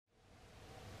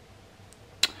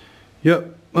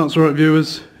Yep, that's right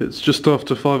viewers, it's just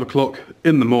after 5 o'clock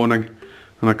in the morning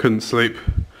and I couldn't sleep.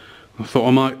 I thought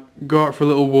I might go out for a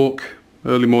little walk,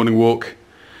 early morning walk,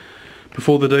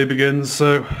 before the day begins,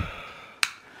 so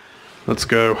let's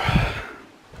go.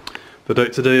 The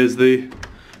date today is the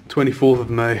 24th of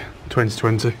May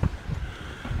 2020.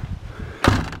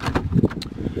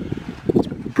 It's a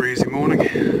breezy morning.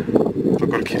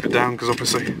 I've got to keep it down because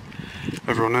obviously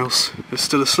everyone else is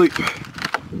still asleep.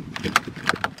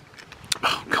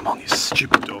 Oh, come on, you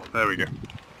stupid door. There we go.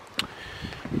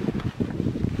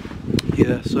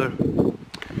 Yeah, so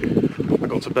I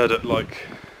got to bed at like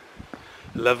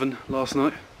 11 last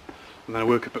night and then I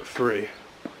woke up at 3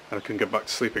 and I couldn't get back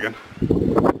to sleep again.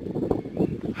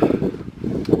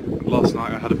 Last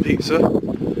night I had a pizza.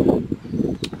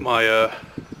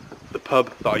 The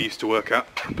pub that I used to work at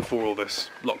before all this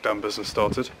lockdown business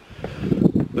started,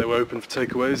 they were open for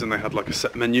takeaways and they had like a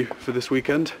set menu for this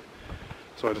weekend.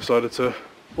 So I decided to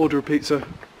order a pizza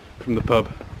from the pub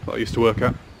that I used to work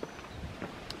at.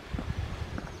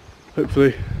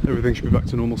 Hopefully everything should be back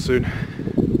to normal soon.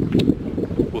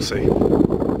 We'll see.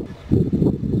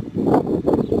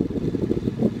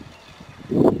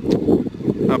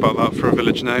 How about that for a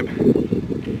village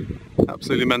name?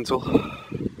 Absolutely mental.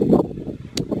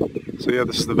 So yeah,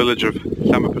 this is the village of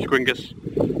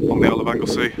Llamerpwllgwyngyll on the Isle of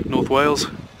Anglesey, North Wales.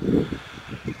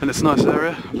 And it's a nice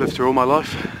area, I've lived here all my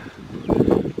life.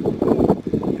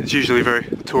 It's usually very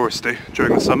touristy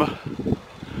during the summer,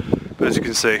 but as you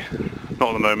can see, not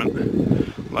at the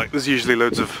moment. Like, there's usually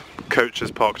loads of coaches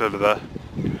parked over there.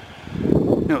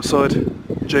 Outside,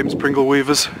 James Pringle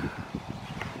Weavers.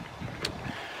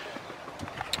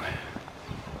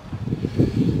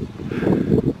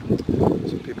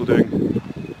 Some people doing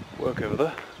work over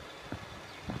there.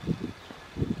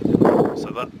 So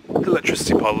that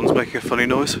electricity pylon's making a funny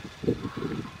noise.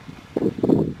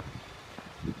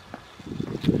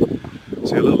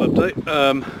 So a little update.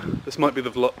 This might be the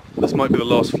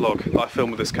last vlog that I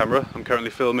film with this camera. I'm currently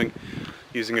filming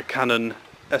using a Canon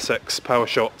SX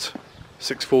Powershot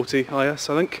 640 IS,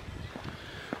 I think.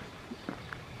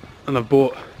 And I've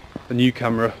bought a new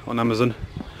camera on Amazon.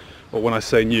 Or when I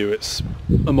say new, it's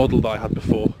a model that I had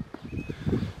before.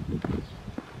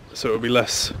 So it'll be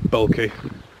less bulky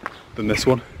than this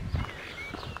one.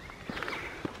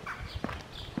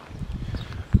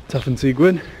 Taffin Tŷ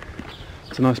Gwyn.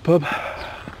 It's a nice pub.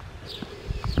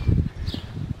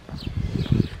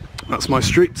 That's my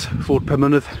street, Ford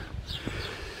Penmynydd.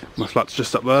 My flat's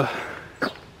just up there.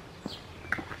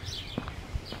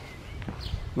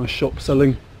 Nice shop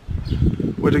selling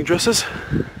wedding dresses.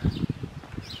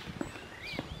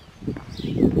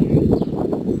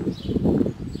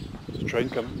 There's a train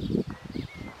coming.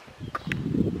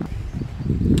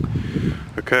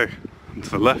 Okay, and to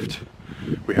the left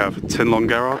we have Tinlon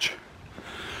Garage,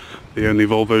 the only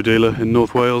Volvo dealer in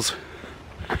North Wales,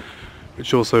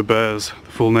 which also bears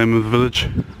the full name of the village.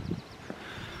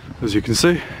 As you can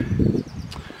see,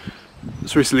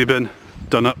 it's recently been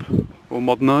done up or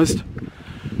modernised.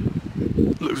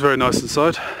 Looks very nice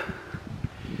inside.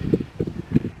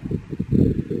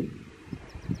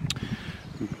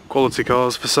 Quality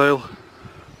cars for sale.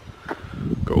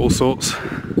 Got all sorts.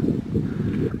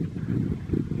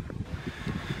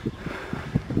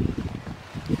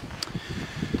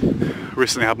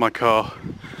 Recently had my car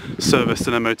serviced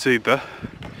and MOT'd there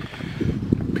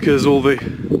because all the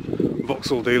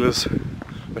Vauxhall dealers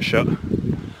are shut.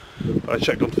 But I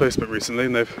checked on Facebook recently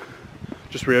and they've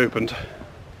just reopened.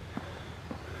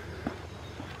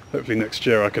 Hopefully next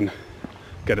year I can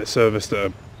get it serviced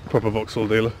at a proper Vauxhall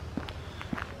dealer.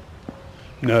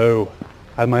 No,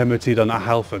 I had my MOT done at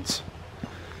Halfords.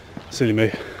 Silly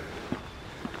me.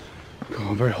 God,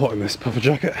 I'm very hot in this puffer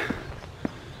jacket.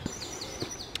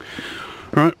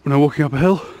 Alright, we're now walking up a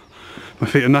hill. My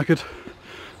feet are knackered.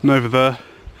 And over there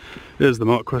is the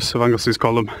Marquess of Anglesey's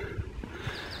column.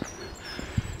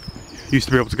 Used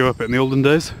to be able to go up it in the olden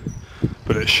days,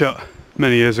 but it's shut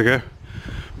many years ago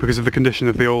because of the condition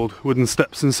of the old wooden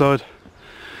steps inside.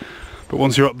 But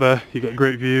once you're up there, you get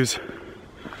great views.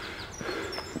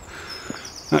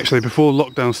 Actually, before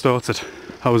lockdown started,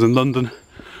 I was in London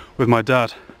with my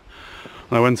dad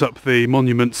and I went up the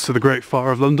monuments to the Great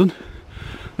Fire of London.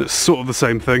 It's sort of the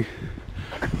same thing.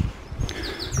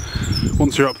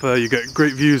 Once you're up there, you get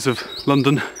great views of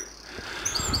London.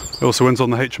 I also went on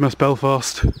the HMS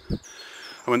Belfast.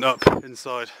 I went up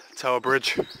inside Tower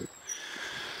Bridge.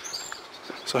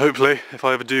 So hopefully, if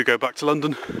I ever do go back to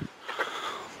London,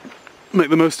 make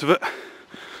the most of it,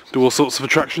 do all sorts of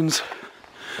attractions.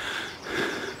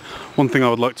 One thing I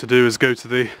would like to do is go to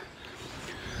the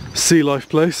Sea Life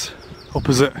place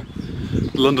opposite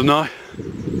the London Eye.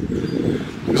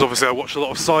 because obviously I watch a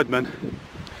lot of Sidemen,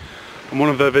 and one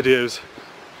of their videos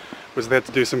was they had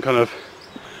to do some kind of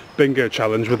bingo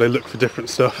challenge where they look for different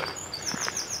stuff.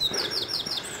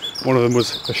 One of them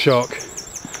was a shark.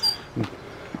 And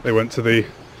they went to the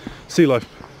sea life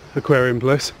aquarium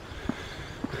place.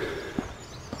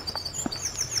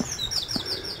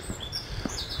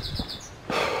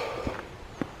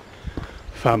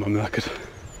 Found I'm knackered.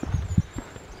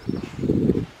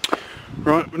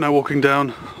 Right, we're now walking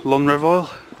down Lonreville,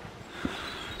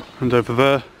 and over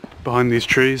there, behind these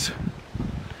trees,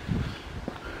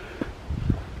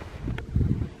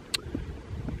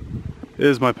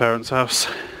 is my parents' house.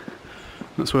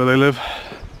 That's where they live,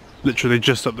 literally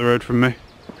just up the road from me.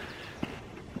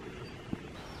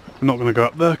 I'm not going to go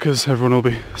up there because everyone will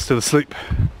be still asleep.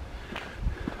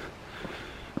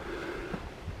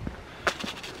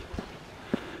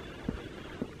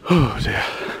 Oh dear.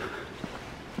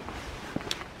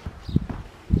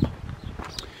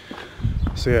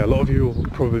 So yeah, a lot of you will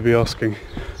probably be asking,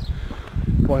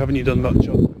 why haven't you done much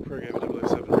on Pro Gamer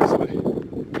 007 recently?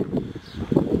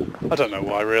 I don't know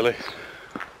why really.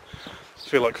 I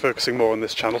feel like focusing more on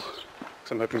this channel,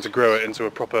 because I'm hoping to grow it into a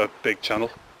proper big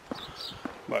channel.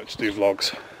 Might just do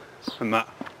vlogs and that.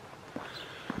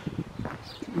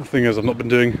 The thing is, I've not been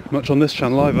doing much on this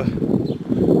channel either,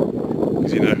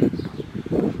 because you know,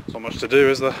 there's not much to do,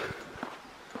 is there?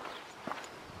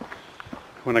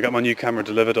 When I get my new camera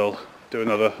delivered, I'll do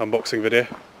another unboxing video.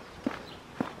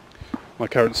 My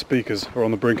current speakers are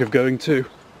on the brink of going too,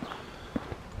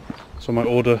 so I might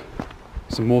order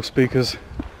some more speakers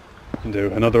and do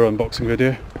another unboxing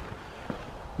video.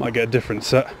 Might get a different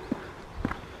set,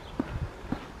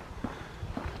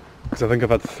 because I think I've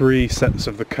had 3 sets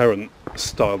of the current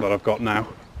style that I've got now.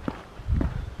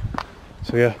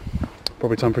 So yeah,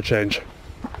 probably time for a change.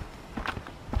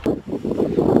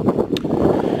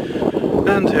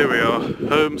 And here we are,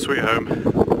 home sweet home.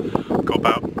 Got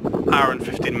about an hour and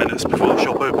 15 minutes before the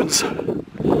shop opens,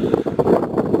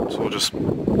 so we'll just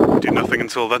do nothing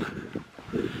until then.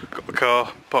 Got the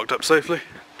car parked up safely.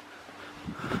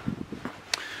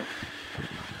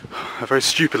 I very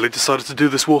stupidly decided to do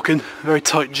this walk in very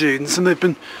tight jeans, and they've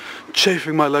been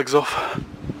chafing my legs off.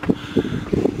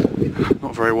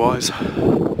 Not very wise. I'm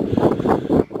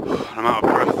out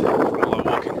of breath from all that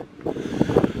walking.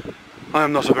 I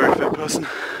am not a very fit person.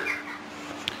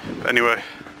 But anyway,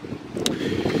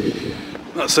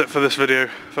 that's it for this video,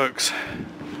 folks.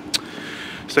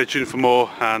 Stay tuned for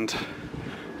more, and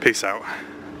peace out.